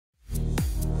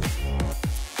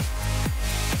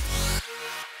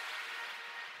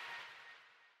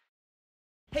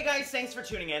Hey guys, thanks for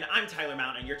tuning in. I'm Tyler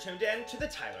Mount and you're tuned in to the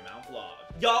Tyler Mount Vlog.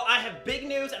 Y'all, I have big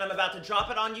news and I'm about to drop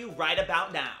it on you right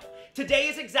about now. Today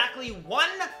is exactly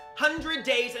 100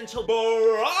 days until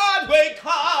BroadwayCon!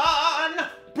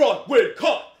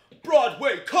 BroadwayCon!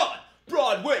 BroadwayCon!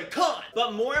 BroadwayCon!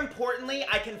 But more importantly,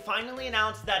 I can finally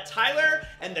announce that Tyler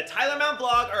and the Tyler Mount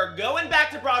Vlog are going back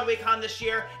to BroadwayCon this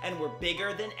year and we're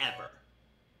bigger than ever.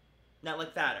 Not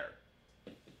like fatter,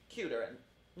 cuter, and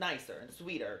nicer and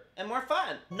sweeter and more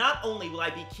fun. Not only will I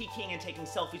be kikiing and taking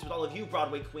selfies with all of you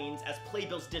Broadway queens as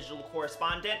Playbill's digital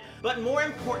correspondent, but more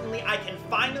importantly, I can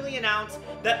finally announce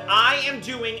that I am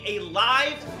doing a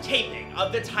live taping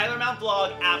of the Tyler Mount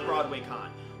Vlog at BroadwayCon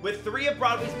with 3 of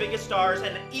Broadway's biggest stars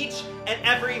and each and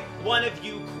every one of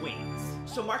you queens.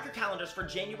 So mark your calendars for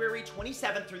January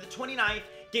 27th through the 29th,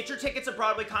 get your tickets at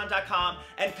BroadwayCon.com,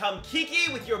 and come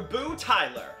kiki with your boo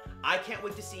Tyler. I can't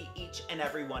wait to see each and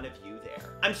every one of you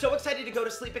there. I'm so excited to go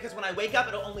to sleep because when I wake up,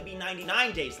 it'll only be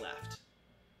 99 days left.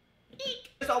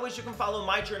 Eek. As always, you can follow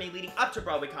my journey leading up to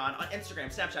BroadwayCon on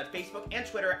Instagram, Snapchat, Facebook, and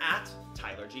Twitter at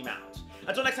Tyler G. Mount.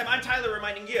 Until next time, I'm Tyler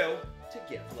reminding you to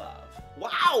give love.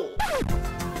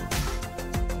 Wow!